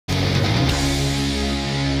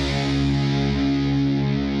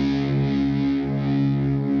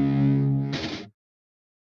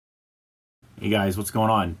Hey guys, what's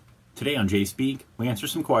going on? Today on J-Speak, we answer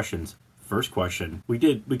some questions. First question, we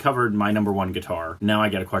covered my number one guitar. Now I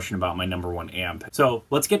got a question about my number one amp. So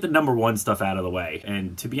let's get the number one stuff out of the way.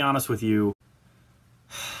 And to be honest with you,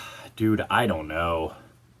 dude, I don't know.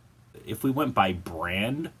 If we went by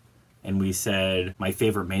brand and we said my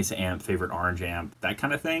favorite Mesa amp, favorite Orange amp, that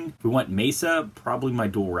kind of thing. If we went Mesa, probably my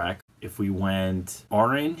dual rack. If we went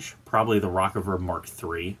Orange, probably the Rockaverb Mark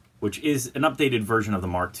III, which is an updated version of the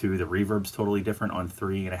Mark II. The reverb's totally different on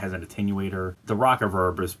 3 and it has an attenuator. The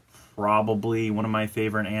Rockaverb is probably one of my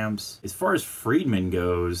favorite amps. As far as Friedman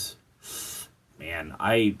goes, man,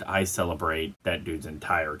 I celebrate that dude's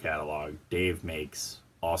entire catalog. Dave makes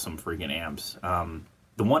awesome freaking amps.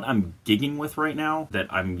 The one I'm gigging with right now that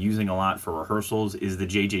I'm using a lot for rehearsals is the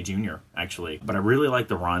JJ Jr. actually, but I really like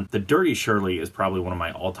the Runt. The Dirty Shirley is probably one of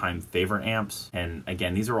my all-time favorite amps, and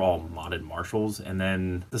again, these are all modded Marshalls, and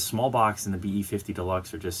then the small box and the BE50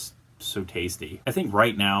 Deluxe are just so tasty. I think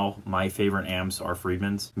right now my favorite amps are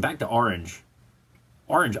Friedman's. Back to Orange.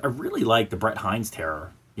 Orange, I really like the Brett Hines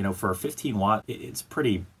Terror. You know, for a 15 watt, it's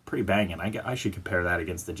pretty banging. I should compare that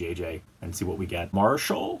against the JJ and see what we get.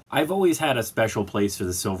 Marshall, I've always had a special place for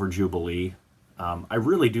the Silver Jubilee. I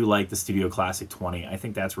really do like the Studio Classic 20. I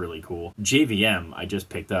think that's really cool. JVM, I just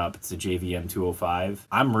picked up. It's a JVM 205.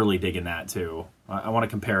 I'm really digging that too. I want to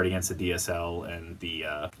compare it against the DSL and the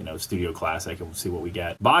Studio Classic, and we'll see what we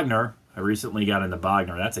get. Bogner, I recently got into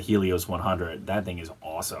Bogner. That's a Helios 100. That thing is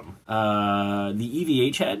awesome. The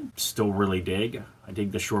EVH head, still really dig. I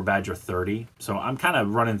dig the Shure Badger 30. So I'm kind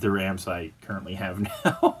of running through amps I currently have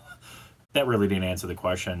now. That really didn't answer the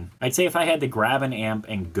question. I'd say if I had to grab an amp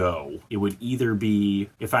and go, it would either be,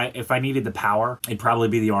 if I needed the power, it'd probably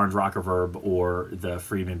be the Orange Rockaverb or the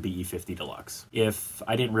Friedman BE50 Deluxe. If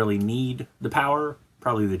I didn't really need the power,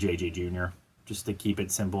 probably the JJ Jr. Just to keep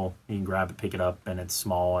it simple. You can grab it, pick it up, and it's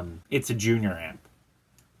small, and it's a junior amp.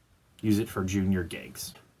 Use it for junior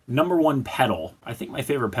gigs. Number one pedal. I think my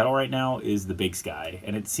favorite pedal right now is the Big Sky,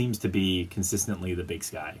 and it seems to be consistently the Big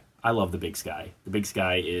Sky. I love the Big Sky. The Big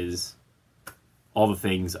Sky is all the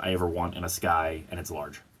things I ever want in a Sky, and it's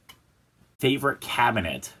large. Favorite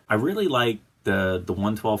cabinet. I really like the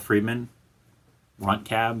 112 Friedman Runt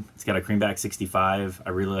cab. It's got a Creamback 65. I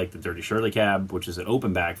really like the Dirty Shirley cab, which is an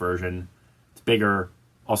open back version. It's bigger,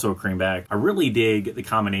 also a Creamback. I really dig the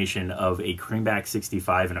combination of a Creamback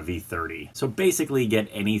 65 and a V30. So basically get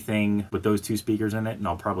anything with those two speakers in it and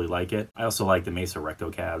I'll probably like it. I also like the Mesa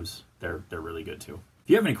Recto cabs. They're really good too. If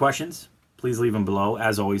you have any questions, please leave them below.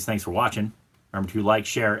 As always, thanks for watching. Remember to like,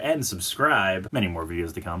 share, and subscribe. Many more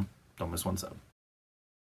videos to come. Don't miss one sub.